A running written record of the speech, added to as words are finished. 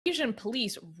Malaysian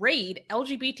police raid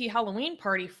LGBT Halloween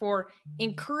party for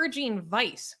encouraging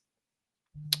vice.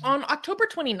 On October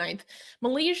 29th,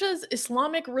 Malaysia's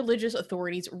Islamic religious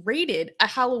authorities raided a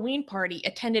Halloween party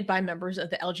attended by members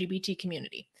of the LGBT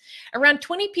community. Around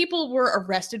 20 people were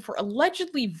arrested for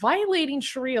allegedly violating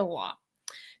Sharia law.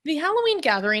 The Halloween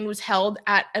gathering was held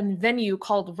at a venue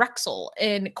called REXKL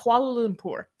in Kuala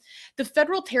Lumpur. The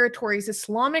Federal Territory's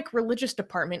Islamic Religious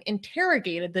Department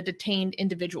interrogated the detained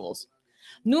individuals.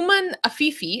 Numan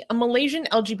Afifi, a Malaysian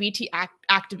LGBT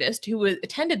activist who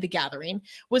attended the gathering,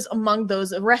 was among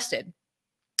those arrested.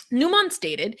 Numan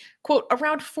stated, quote,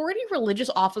 around 40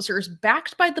 religious officers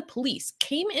backed by the police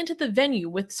came into the venue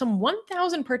with some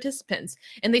 1,000 participants,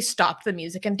 and they stopped the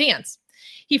music and dance.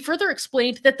 He further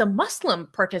explained that the Muslim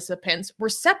participants were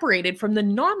separated from the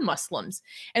non-Muslims,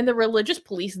 and the religious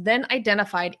police then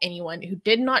identified anyone who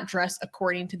did not dress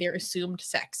according to their assumed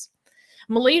sex.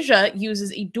 Malaysia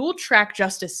uses a dual-track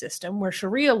justice system where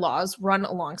Sharia laws run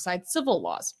alongside civil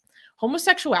laws.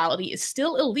 Homosexuality is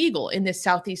still illegal in this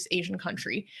Southeast Asian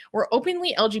country, where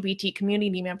openly LGBT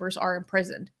community members are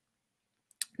imprisoned.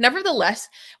 Nevertheless,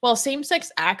 while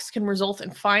same-sex acts can result in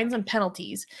fines and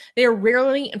penalties, they are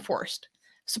rarely enforced.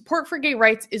 Support for gay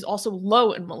rights is also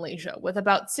low in Malaysia, with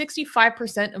about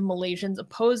 65% of Malaysians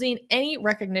opposing any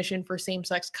recognition for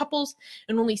same-sex couples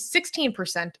and only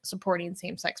 16% supporting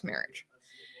same-sex marriage.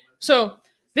 So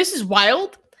this is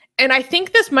wild, and I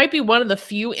think this might be one of the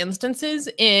few instances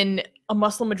in a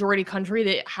Muslim-majority country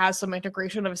that has some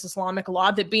integration of Islamic law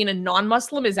that being a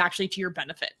non-Muslim is actually to your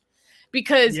benefit.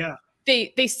 Because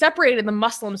they separated the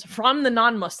Muslims from the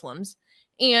non-Muslims,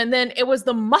 and then it was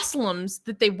the Muslims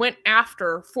that they went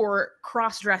after for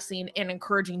cross-dressing and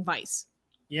encouraging vice.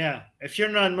 Yeah, if you're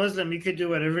non-Muslim, you could do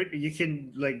whatever. You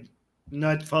can, like,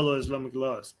 not follow Islamic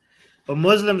laws. But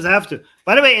Muslims have to.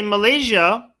 By the way, in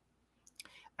Malaysia,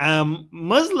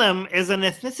 Muslim is an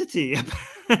ethnicity.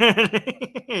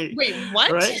 Wait,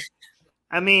 what? Right?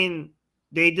 I mean,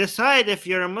 they decide if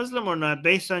you're a Muslim or not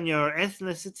based on your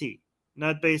ethnicity,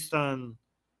 not based on,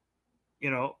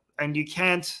 you know, and you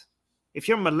can't. If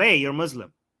you're Malay, you're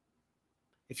Muslim.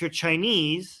 If you're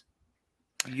Chinese,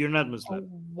 you're not Muslim.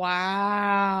 Oh,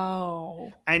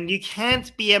 wow. And you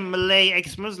can't be a Malay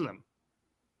ex-Muslim.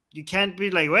 You can't be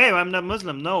like, wait, I'm not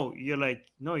Muslim. No, you're like,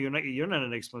 no, you're not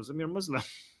an ex-Muslim. You're Muslim.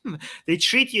 They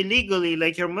treat you legally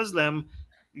like you're Muslim.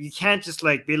 You can't just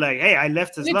like be like, hey, I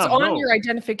left Islam. It's on your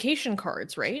identification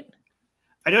cards, right?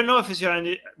 I don't know if it's your,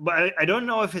 but I don't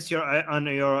know if it's your on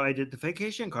your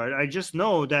identification card. I just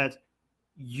know that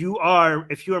you are,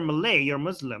 if you are Malay, you're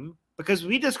Muslim, because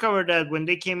we discovered that when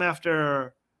they came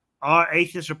after our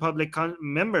Atheist Republic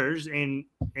members in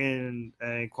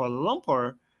Kuala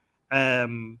Lumpur,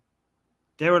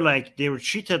 they were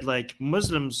treated like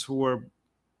Muslims who were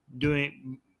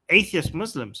doing atheist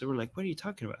Muslims. They were like, what are you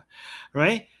talking about?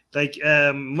 Right? Like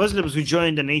Muslims who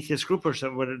joined an atheist group or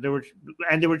something, they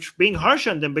were being harsh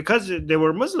on them because they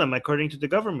were Muslim, according to the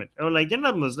government. They were like, they're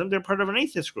not Muslim, they're part of an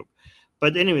atheist group.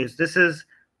 But anyways,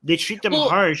 they treat them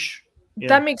harsh. Yeah.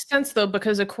 That makes sense, though,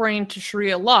 because according to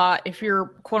Sharia law, if you're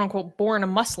quote unquote born a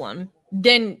Muslim,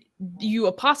 then you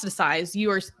apostatize.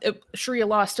 Sharia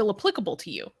law is still applicable to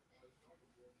you.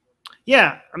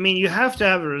 Yeah, I mean, you have to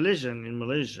have a religion in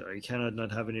Malaysia. You cannot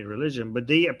not have any religion. But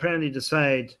they apparently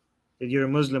decide that you're a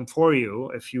Muslim for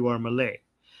you if you are Malay.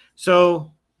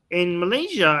 So in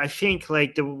Malaysia, I think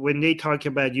like when they talk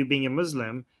about you being a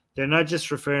Muslim, they're not just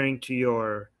referring to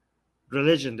your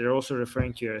religion, they're also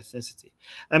referring to your ethnicity.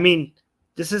 I mean,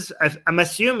 I'm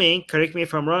assuming, correct me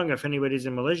if I'm wrong, if anybody's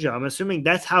in Malaysia, I'm assuming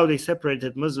that's how they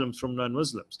separated Muslims from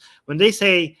non-Muslims. When they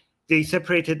say they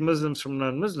separated Muslims from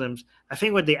non-Muslims, I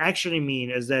think what they actually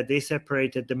mean is that they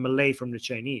separated the Malay from the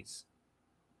Chinese.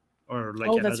 Or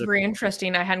like that's very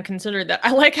interesting. I hadn't considered that.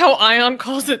 I like how Ion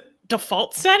calls it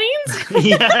default settings.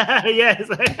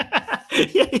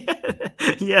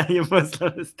 Yeah, your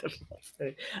Muslim is default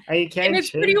setting. And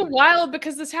it's pretty wild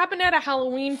because this happened at a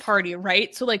Halloween party,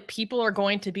 right? So like people are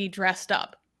going to be dressed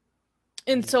up.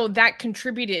 And so that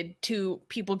contributed to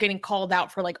people getting called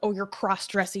out for like, oh, you're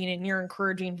cross-dressing and you're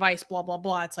encouraging vice, blah, blah,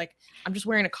 blah. It's like, I'm just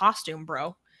wearing a costume,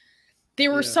 bro.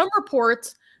 There were some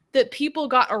reports that people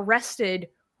got arrested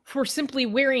for simply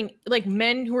wearing, like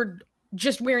men who were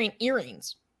just wearing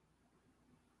earrings.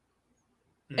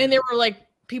 And there were like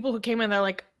people who came in, they're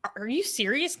like, are you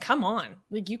serious? Come on.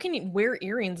 Like you can wear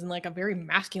earrings in like a very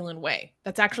masculine way.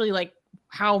 That's actually like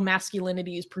how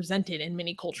masculinity is presented in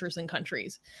many cultures and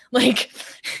countries. Like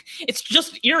it's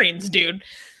just earrings, dude.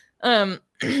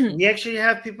 We actually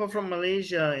have people from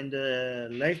Malaysia in the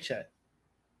live chat.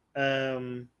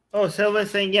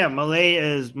 Selva's saying, yeah, Malay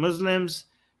is Muslims,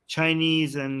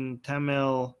 Chinese and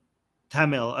Tamil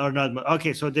or not.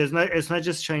 Okay, so there's not. It's not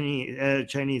just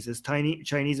Chinese. Chinese. It's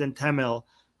Chinese and Tamil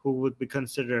who would be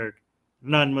considered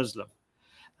non-Muslim.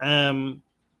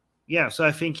 Yeah, so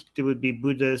I think it would be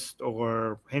Buddhist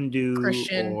or Hindu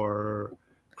or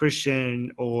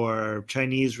Christian or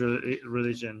Chinese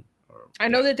religion. Or, I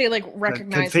know that they like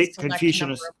recognize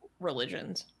Confucianist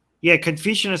religions. Yeah,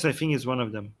 Confucianist I think is one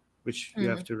of them, which you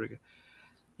have to.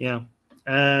 Yeah.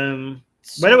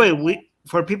 By the way,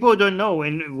 for people who don't know,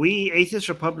 when we Atheist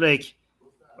Republic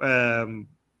went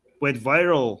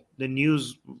viral, the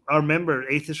news, our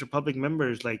Atheist Republic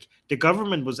members, like the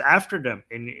government was after them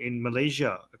in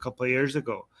Malaysia a couple of years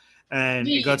ago, and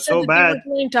it got so bad. They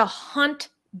were going to hunt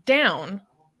down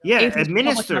a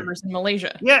minister members in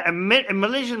Malaysia. Yeah, a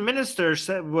Malaysian minister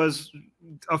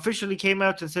officially came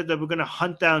out and said that we're going to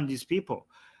hunt down these people.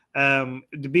 The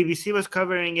BBC was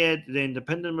covering it, the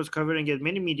Independent was covering it,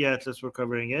 many media outlets were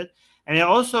covering it, and it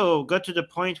also got to the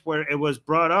point where it was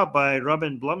brought up by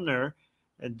Robin Blumner,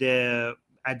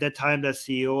 at that time the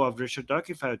CEO of Richard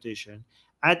Dawkins Foundation,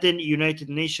 at the United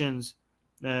Nations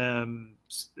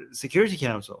Security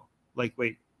Council. Like,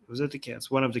 wait, was it the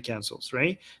council? One of the councils,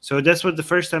 right? So that's what the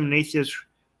first time an atheist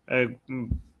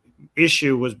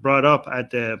issue was brought up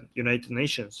at the United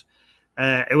Nations.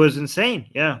 It was insane,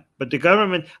 yeah. But the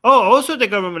government, also the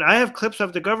government, I have clips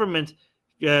of the government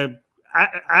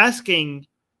asking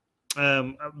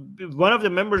one of the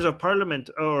members of parliament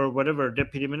or whatever,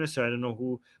 deputy minister, I don't know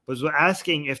who, was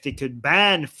asking if they could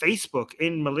ban Facebook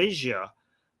in Malaysia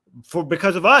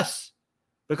because of us,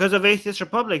 because of Atheist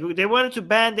Republic. They wanted to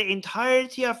ban the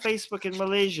entirety of Facebook in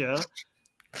Malaysia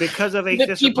because of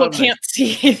Atheist Republic. People can't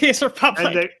see Atheist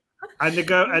Republic. And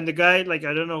the guy, like,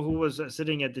 I don't know who was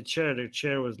sitting at the chair. The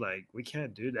chair was like, "We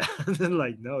can't do that." And then,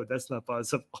 like, no, that's not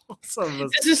possible.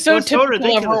 This is so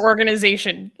typical of our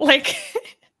organization. Like,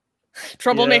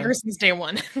 troublemakers since day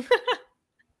one.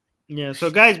 Yeah. So,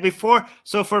 guys, for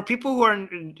people who are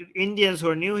Indians who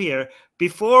are new here,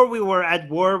 before we were at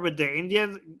war with the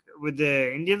Indians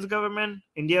government,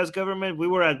 India's government, we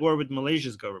were at war with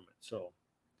Malaysia's government. So.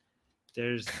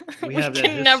 We have that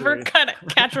can never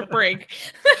catch a break.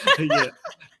 Yeah,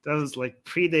 that was like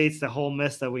predates the whole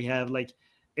mess that we have. Like,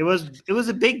 it was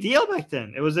a big deal back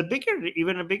then. It was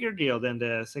even a bigger deal than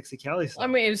the sexicality stuff. I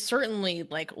mean, it was certainly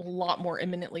like a lot more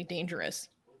imminently dangerous.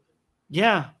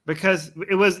 Yeah, because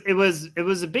it was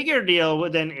a bigger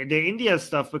deal than the India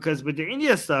stuff. Because with the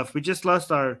India stuff, we just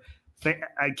lost our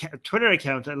Twitter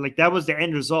account, and like that was the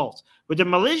end result. With the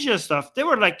Malaysia stuff, they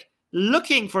were like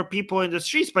looking for people in the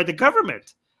streets by the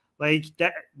government. Like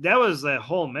that was a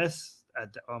whole mess.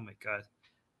 Oh my God.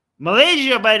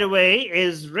 Malaysia, by the way,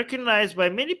 is recognized by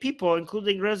many people,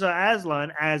 including Reza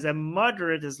Aslan, as a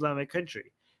moderate Islamic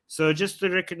country. So just to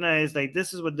recognize, like,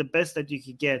 this is what the best that you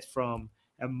could get from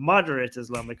a moderate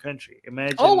Islamic country.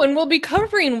 Imagine. Oh, and we'll be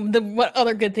covering what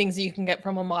other good things you can get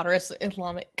from a moderate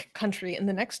Islamic country in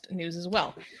the next news as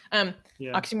well.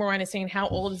 Oxymoron is saying, how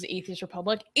old is the Atheist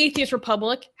Republic? Atheist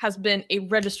Republic has been a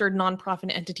registered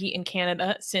nonprofit entity in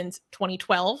Canada since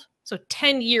 2012. So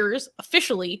 10 years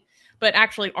officially, but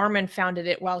actually Armin founded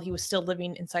it while he was still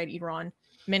living inside Iran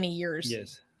many years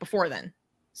before then.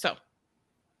 So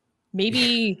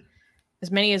maybe as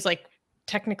many as like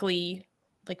technically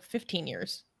like 15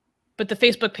 years. But the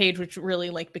Facebook page, which really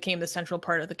like became the central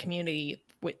part of the community,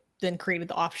 then created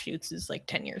the offshoots, is like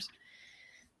 10 years.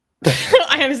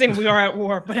 I understand we are at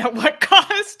war, but at what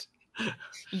cost?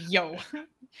 Yo.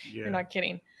 You're not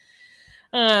kidding.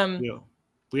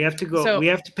 We have to go. So, we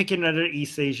have to pick another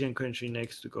East Asian country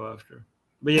next to go after.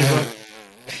 But yeah,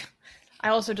 I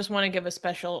also just want to give a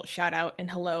special shout out and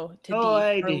hello to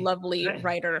our lovely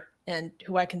writer and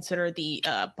who I consider the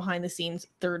behind the scenes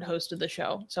third host of the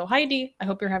show. So hi Dee, I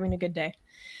hope you're having a good day.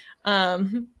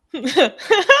 Oxymoron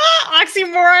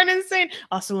insane.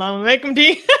 Assalamu alaikum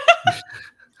Dee.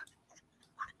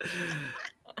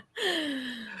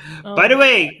 By the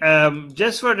way,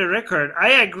 just for the record,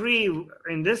 I agree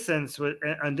in this sense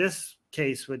on this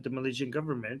case with the Malaysian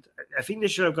government. I think they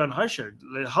should have gone harsher.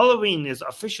 Halloween is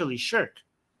officially shirk.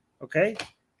 Okay,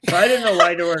 so I don't know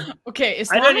why they were. Okay,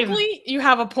 Islamically, you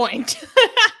have a point.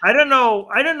 I don't know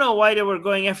why they were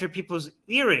going after people's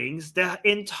earrings. The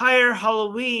entire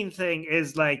Halloween thing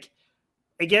is like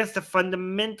against the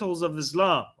fundamentals of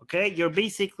Islam. Okay, you're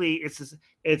basically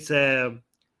it's a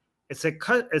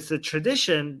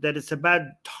tradition that is about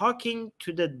talking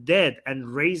to the dead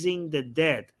and raising the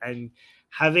dead and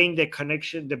having the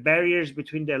connection, the barriers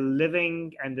between the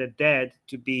living and the dead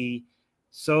to be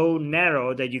so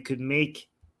narrow that you could make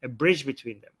a bridge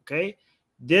between them. Okay,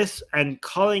 this and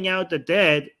calling out the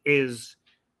dead is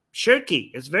shirky.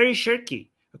 It's very shirky.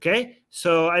 Okay,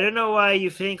 so I don't know why you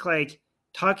think like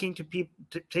talking to people,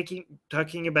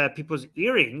 talking about people's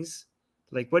earrings.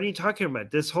 Like, what are you talking about?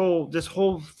 This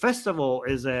whole festival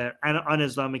is an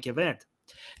un-Islamic event.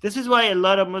 This is why a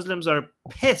lot of Muslims are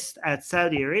pissed at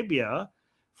Saudi Arabia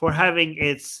for having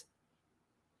its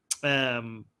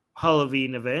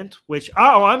Halloween event, which,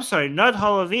 oh, I'm sorry, not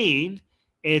Halloween,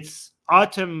 it's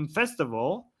Autumn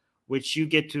Festival, which you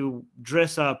get to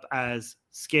dress up as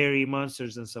scary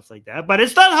monsters and stuff like that. But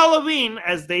it's not Halloween,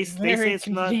 as they say it's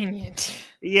convenient. not.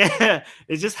 Yeah,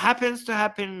 it just happens to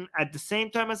happen at the same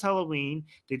time as Halloween.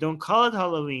 They don't call it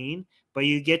Halloween, but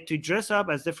you get to dress up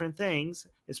as different things.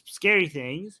 It's scary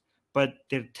things, but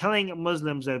they're telling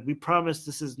Muslims that we promise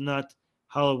this is not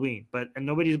Halloween, and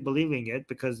nobody's believing it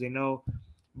because they know.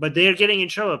 But they're getting in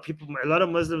trouble. A lot of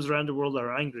Muslims around the world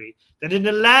are angry that in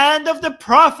the land of the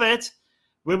Prophet,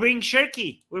 we're being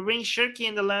shirky. We're being shirky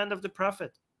in the land of the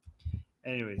Prophet.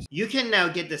 Anyways, you can now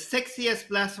get the sexiest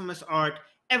blasphemous art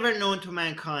ever known to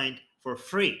mankind for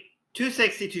free. Too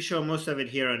sexy to show most of it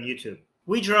here on YouTube.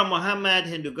 We draw Muhammad,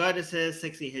 Hindu goddesses,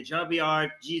 sexy hijabi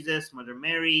art, Jesus, Mother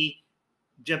Mary,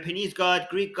 Japanese god,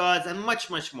 Greek gods, and much,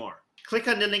 much more. Click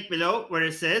on the link below where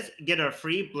it says get our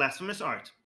free blasphemous art.